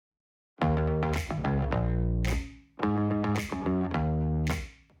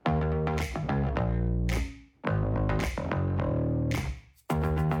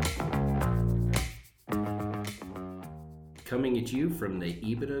coming at you from the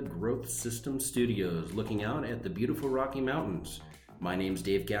EBITDA Growth System Studios, looking out at the beautiful Rocky Mountains. My name's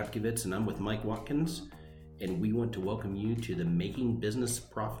Dave Gapkevitz, and I'm with Mike Watkins, and we want to welcome you to the Making Business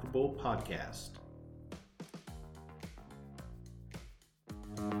Profitable podcast.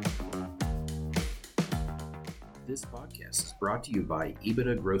 This podcast is brought to you by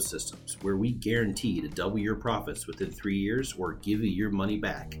EBITDA Growth Systems, where we guarantee to double your profits within 3 years or give you your money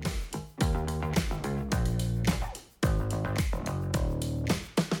back.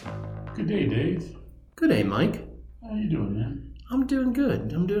 Good day, Dave. Good day, Mike. How you doing, man? I'm doing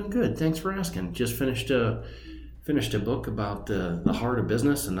good. Thanks for asking. Just finished a book about the heart of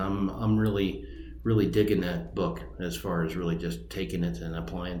business, and I'm really digging that book as far as really just taking it and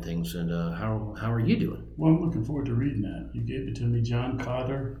applying things. And how are you doing? Well, I'm looking forward to reading that. You gave it to me, John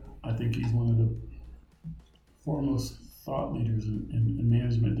Kotter. I think he's one of the foremost thought leaders in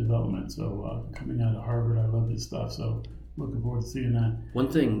management development. So coming out of Harvard, I love his stuff. So looking forward to seeing that. One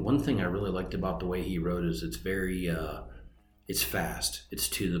thing I really liked about the way he wrote is it's very it's fast. It's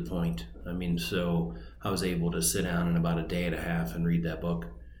to the point. I mean, so I was able to sit down in about a day and a half and read that book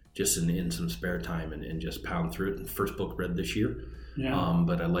just in some spare time and just pound through it. First book read this year. Yeah.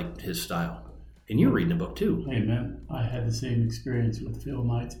 But I liked his style. And you're reading a book too. Hey, man, I had the same experience with Phil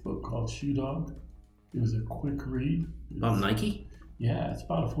Knight's book called Shoe Dog. It was a quick read. About Nike? Yeah, it's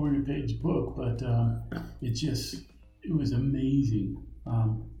about a 400-page book, but it was amazing.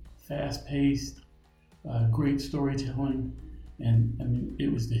 Fast-paced, great storytelling. And I mean,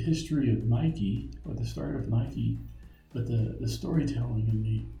 it was the history of Nike, or the start of Nike, but the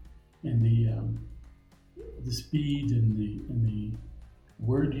storytelling and the speed and the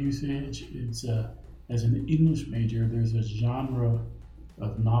word usage. It's as an English major, there's a genre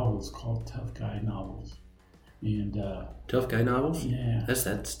of novels called tough guy novels. And tough guy novels? Yeah.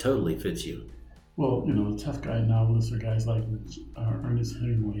 That's totally fits you. Well, you know, tough guy novelists are guys like Ernest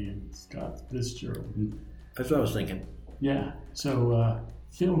Hemingway and Scott Fitzgerald. That's what I was thinking. Yeah. So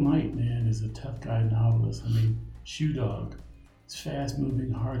Phil Knight, man, is a tough guy novelist. I mean, Shoe Dog. It's fast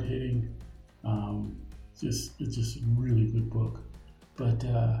moving, hard hitting. It's just a really good book. But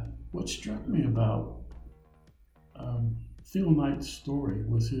what struck me about Phil Knight's story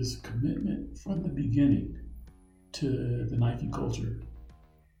was his commitment from the beginning to the Nike culture.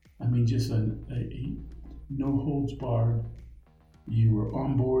 I mean, just a no holds barred. You were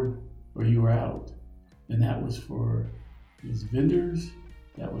on board or you were out. And that was for his vendors,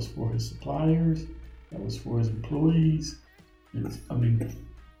 that was for his suppliers, that was for his employees.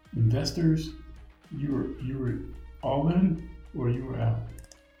 Investors. You were all in or you were out.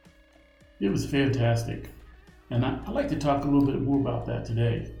 It was fantastic. And I'd like to talk a little bit more about that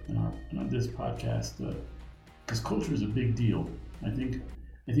today in this podcast, because culture is a big deal. I think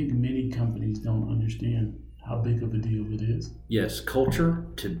many companies don't understand how big of a deal it is. Yes, culture,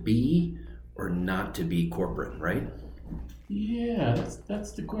 to be or not to be corporate, right? Yeah,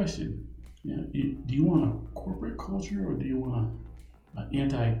 that's the question. Yeah, do you want a corporate culture or do you want an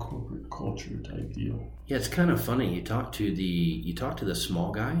anti-corporate culture type deal? Yeah, it's kind of funny. You talk to the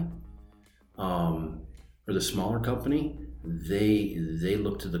small guy, or the smaller company. They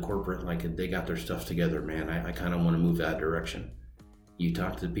look to the corporate like they got their stuff together. Man, I kind of want to move that direction. You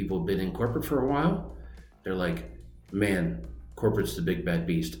talk to the people who've been in corporate for a while, they're like, man, corporate's the big bad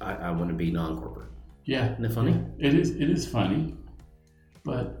beast. I want to be non-corporate. Yeah. Isn't it funny? Yeah, it is funny,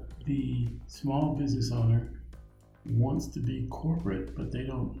 but the small business owner wants to be corporate, but they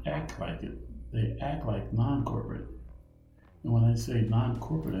don't act like it. They act like non-corporate. And when I say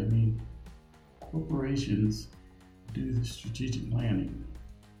non-corporate, I mean corporations do the strategic planning.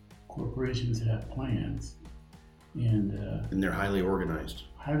 Corporations have plans. And they're highly organized.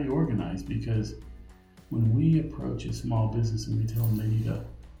 Highly organized, because when we approach a small business and we tell them they need a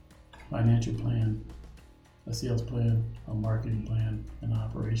financial plan, a sales plan, a marketing plan, an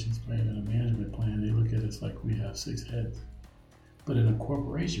operations plan, and a management plan, they look at us like we have 6 heads. But in a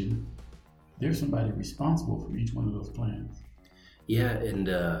corporation, there's somebody responsible for each one of those plans. Yeah, and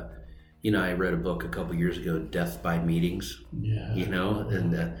I read a book a couple years ago, Death by Meetings. Yeah.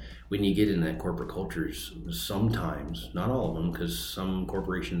 And when you get in that corporate cultures, sometimes, not all of them, because some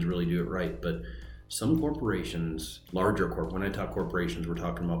corporations really do it right, but some corporations, when I talk corporations, we're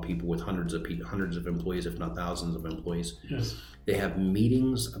talking about people with hundreds of employees, if not thousands of employees. Yes. They have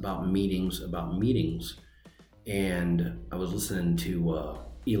meetings about meetings about meetings. And I was listening to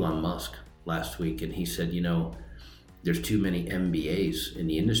Elon Musk last week, and he said, there's too many MBAs in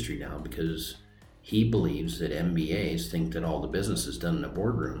the industry now, because he believes that MBAs think that all the business is done in a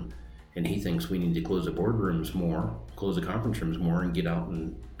boardroom, and he thinks we need to close the boardrooms more, close the conference rooms more, and get out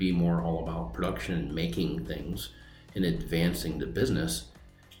and be more all about production and making things in advancing the business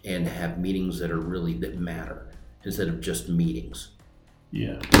and have meetings that matter instead of just meetings.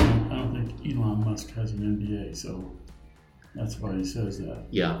 Yeah, I don't think Elon Musk has an MBA, so that's why he says that.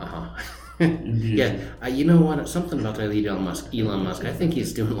 Yeah, MBA. Yeah, you know what? Something about that Elon Musk. I think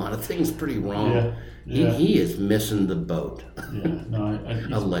he's doing a lot of things pretty wrong. Yeah. He is missing the boat. Yeah, no,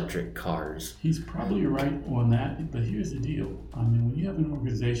 Electric cars. He's probably right on that, but here's the deal. I mean, when you have an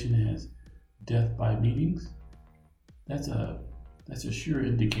organization that has death by meetings, that's a sure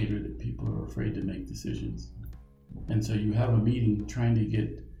indicator that people are afraid to make decisions. And so you have a meeting trying to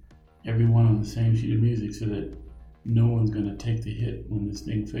get everyone on the same sheet of music so that no one's going to take the hit when this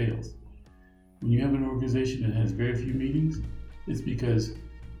thing fails. When you have an organization that has very few meetings, it's because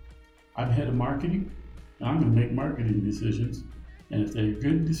I'm head of marketing, and I'm going to make marketing decisions. And if they're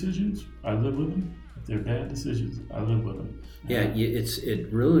good decisions, I live with them. If they're bad decisions, I live with them. Yeah,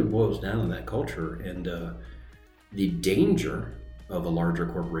 it really boils down to that culture. And the danger of a larger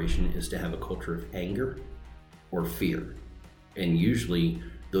corporation is to have a culture of anger or fear. And usually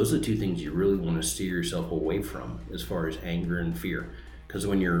those are the two things you really want to steer yourself away from as far as anger and fear. Because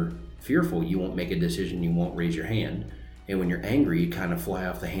when you're fearful, you won't make a decision, you won't raise your hand. And when you're angry, you kind of fly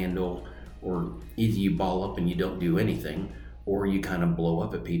off the handle, or either you ball up and you don't do anything, or you kind of blow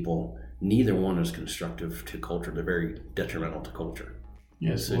up at people. Neither one is constructive to culture. They're very detrimental to culture.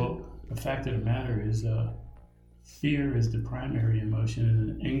 Yes, well, the fact of the matter is fear is the primary emotion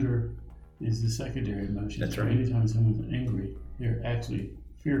and anger is the secondary emotion. That's so right. Anytime someone's angry, they're actually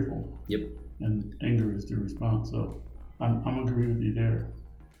fearful. Yep. And anger is the response. So I'm agree with you there.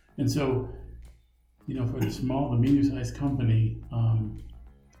 And so, for the medium-sized company,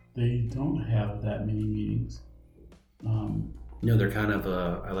 they don't have that many meetings. They're kind of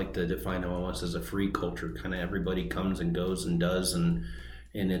I like to define them almost as a free culture. Kind of everybody comes and goes and does, and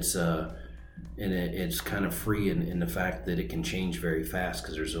it's kind of free in the fact that it can change very fast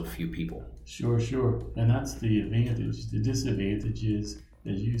because there's so few people. Sure. And that's the advantage. The disadvantage is,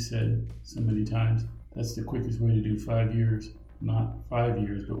 as you said so many times, that's the quickest way to do 5 years. Not 5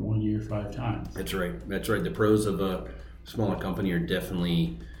 years, but 1 year, 5 times. That's right. The pros of a smaller company are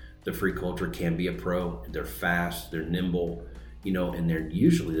definitely the free culture can be a pro. They're fast, they're nimble, and they're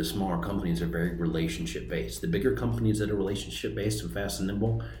usually the smaller companies are very relationship based. The bigger companies that are relationship based and fast and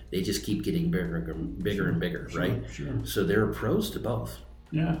nimble, they just keep getting bigger and bigger, right? Sure. So there are pros to both.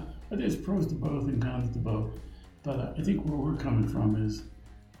 Yeah, there's pros to both and cons to both. But I think where we're coming from is,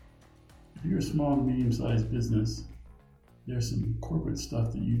 if you're a small and medium-sized business, there's some corporate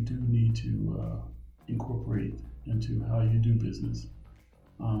stuff that you do need to incorporate into how you do business.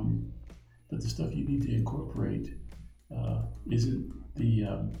 But the stuff you need to incorporate isn't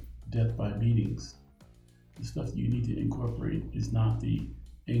the death by meetings. The stuff you need to incorporate is not the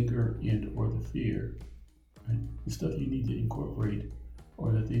anger and or the fear. Right? The stuff you need to incorporate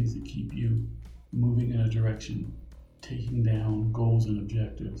are the things that keep you moving in a direction, taking down goals and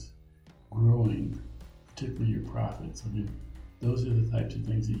objectives, growing, particularly your profits. Those are the types of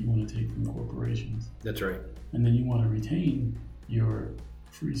things that you want to take from corporations. That's right. And then you want to retain your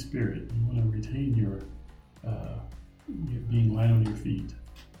free spirit. You want to retain your being light on your feet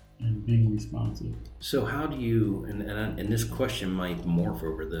and being responsive. So how do you, and this question might morph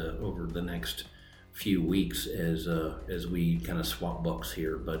over the next few weeks as we kind of swap books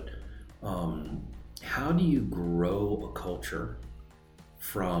here, but how do you grow a culture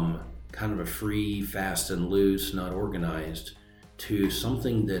from kind of a free, fast and loose, not organized, to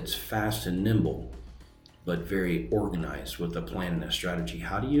something that's fast and nimble, but very organized with a plan and a strategy?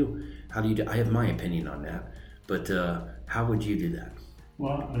 How do you do? I have my opinion on that, but how would you do that?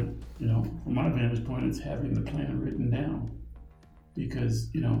 Well, from my vantage point, it's having the plan written down, because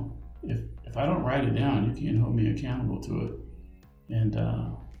if I don't write it down, you can't hold me accountable to it,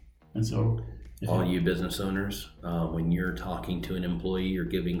 and so. All you business owners, when you're talking to an employee or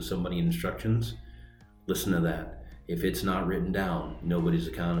giving somebody instructions, listen to that. If it's not written down, nobody's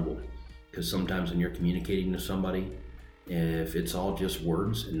accountable. Because sometimes when you're communicating to somebody, if it's all just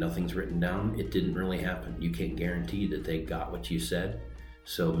words and nothing's written down, it didn't really happen. You can't guarantee that they got what you said.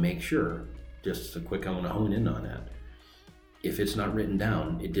 So make sure, just a quick, I want to hone in on that. If it's not written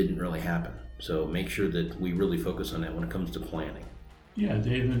down, it didn't really happen. So make sure that we really focus on that when it comes to planning. Yeah,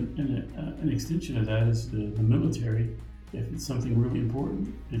 Dave, and an extension of that is the military. If it's something really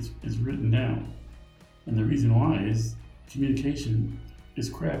important, it's written down. And the reason why is communication is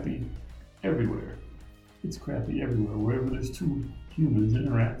crappy everywhere. It's crappy everywhere. Wherever there's two humans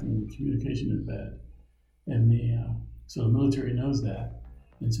interacting, communication is bad. And so the military knows that.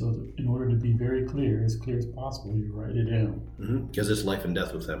 And so in order to be very clear as possible, you write it down. Because it's life and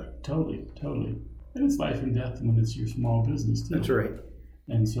death with them. Totally. and it's life and death when it's your small business too. That's right.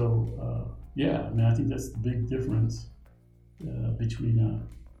 And so, I think that's the big difference between a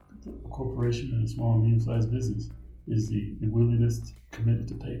corporation and a small and medium-sized business is the willingness to commit it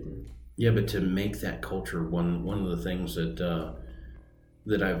to paper. Yeah, but to make that culture, one of the things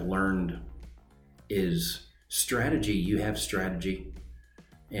that I've learned is strategy. You have strategy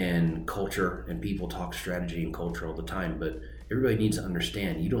and culture, and people talk strategy and culture all the time, but everybody needs to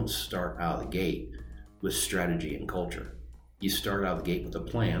understand you don't start out of the gate with strategy and culture. You start out of the gate with a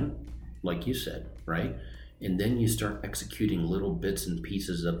plan, like you said, right? And then you start executing little bits and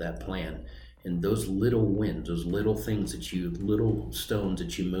pieces of that plan. And those little wins, those little things little stones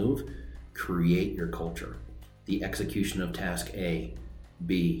that you move, create your culture. The execution of task A,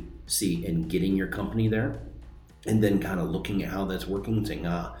 B, C, and getting your company there, and then kind of looking at how that's working and saying,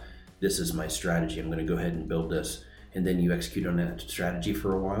 this is my strategy. I'm going to go ahead and build this. And then you execute on that strategy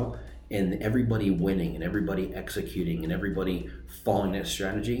for a while, and everybody winning and everybody executing and everybody following that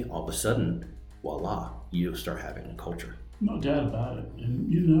strategy, all of a sudden, voila, you start having a culture. No doubt about it.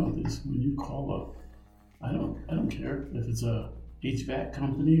 And you know this, when you call up, I don't care if it's a HVAC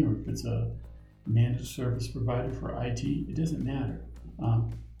company or if it's a managed service provider for IT, it doesn't matter.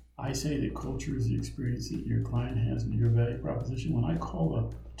 I say that culture is the experience that your client has with your value proposition. When I call a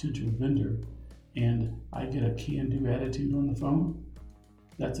potential vendor and I get a can-do attitude on the phone,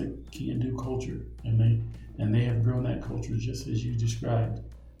 that's a can-do culture. And they have grown that culture just as you described.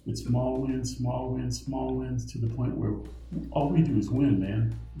 With small wins to the point where all we do is win,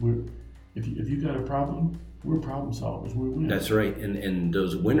 man. If you got a problem, we're problem solvers. We're winners. That's right. And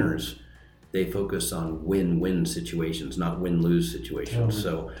those winners, they focus on win-win situations, not win-lose situations.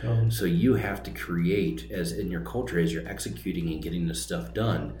 Totally. So you have to create, as in your culture, as you're executing and getting this stuff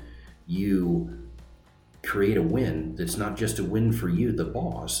done, you create a win that's not just a win for you, the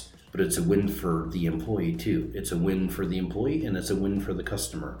boss, but it's a win for the employee too. It's a win for the employee and it's a win for the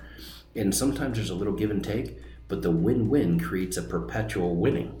customer. And sometimes there's a little give and take, but the win-win creates a perpetual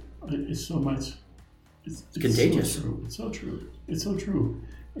winning. It's so much. It's contagious. So true. It's so true.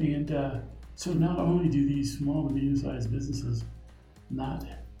 And so not only do these small and medium-sized businesses not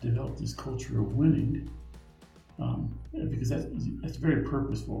develop this culture of winning, because that's very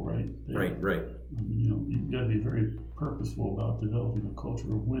purposeful, right? Right. You've got to be very purposeful about developing a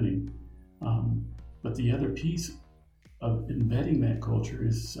culture of winning. But the other piece of embedding that culture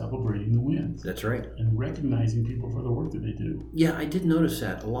is celebrating the wins. That's right. And recognizing people for the work that they do. Yeah, I did notice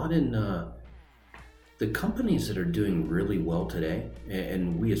that a lot in the companies that are doing really well today,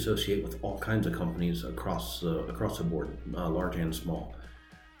 and we associate with all kinds of companies across the board, large and small.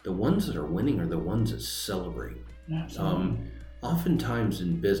 The ones that are winning are the ones that celebrate. Absolutely. Oftentimes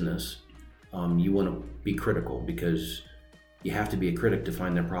in business, you want to be critical because you have to be a critic to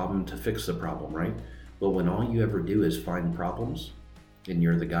find the problem, to fix the problem, right? But when all you ever do is find problems, and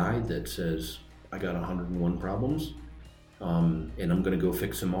you're the guy that says, I got 101 problems, and I'm going to go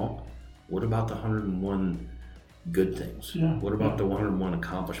fix them all, what about the 101 good things? Yeah. What about the 101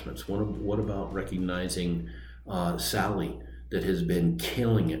 accomplishments? What about recognizing Sally that has been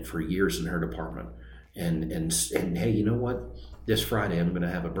killing it for years in her department? And hey, you know what? This Friday I'm going to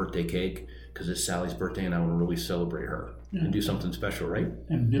have a birthday cake because it's Sally's birthday and I want to really celebrate her and do something special, right?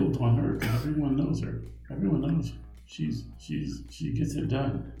 And build on her because everyone knows her. Everyone knows she gets it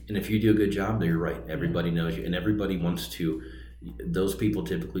done. And if you do a good job, then you're right. Everybody knows you, and everybody wants to. Those people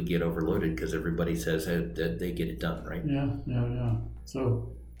typically get overloaded because everybody says that they get it done, right? Yeah.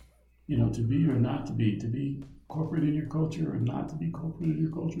 So, to be or not to be corporate in your culture or not to be corporate in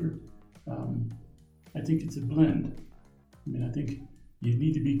your culture, I think it's a blend. I think you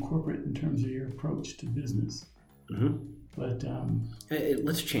need to be corporate in terms of your approach to business. Mm-hmm. But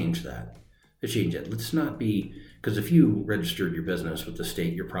let's change that. Let's not be, because if you registered your business with the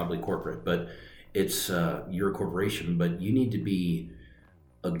state, you're probably corporate, but it's you're a corporation, but you need to be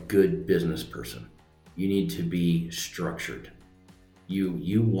a good business person. You need to be structured.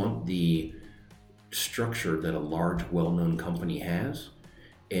 You want the structure that a large, well-known company has,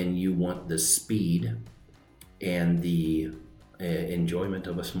 and you want the speed and the enjoyment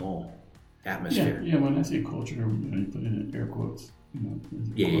of a small atmosphere. Yeah. When I say culture, you put in air quotes.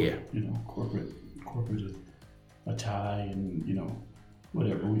 Yeah. Corporate is a tie, and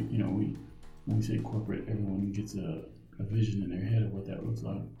whatever. When we say corporate, everyone gets a vision in their head of what that looks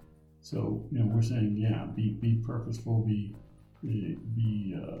like. So we're saying, be purposeful, be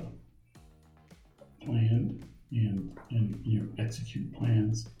planned, and execute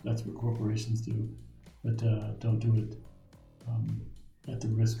plans. That's what corporations do, but don't do it at the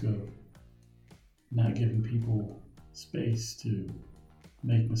risk of not giving people space to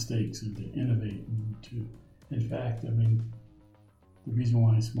make mistakes and to innovate and to, in fact, I mean, the reason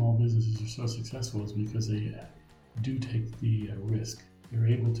why small businesses are so successful is because they do take the risk. They're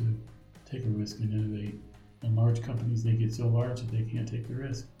able to take a risk and innovate. And large companies, they get so large that they can't take the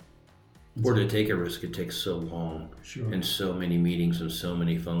risk. And Or so, to take a risk, it takes so long sure. and so many meetings and so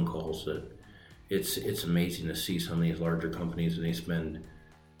many phone calls that it's amazing to see some of these larger companies, and they spend,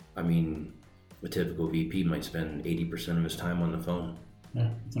 I mean, a typical VP might spend 80% of his time on the phone. Yeah,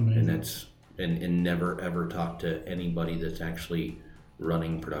 it's amazing. And that's and never ever talk to anybody that's actually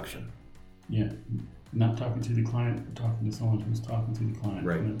running production. Yeah, not talking to the client, but talking to someone who's talking to the client.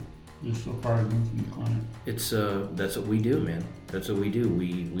 Right. And they're so far removed from the client. It's that's what we do, man. That's what we do.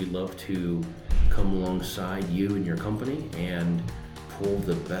 We love to come alongside you and your company and pull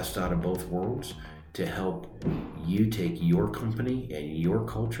the best out of both worlds to help you take your company and your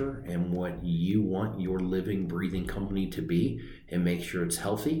culture and what you want your living, breathing company to be, and make sure it's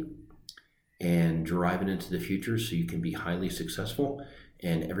healthy and drive it into the future so you can be highly successful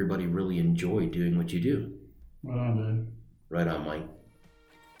and everybody really enjoy doing what you do. Right on, man. Right on, Mike.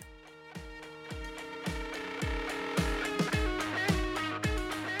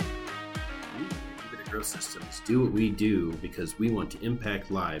 Growth Systems do what we do because we want to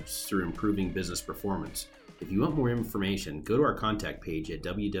impact lives through improving business performance. If you want more information, go to our contact page at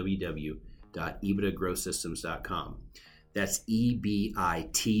www.ebitdagrowthsystems.com. That's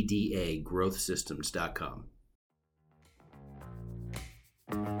EBITDA growthsystems.com.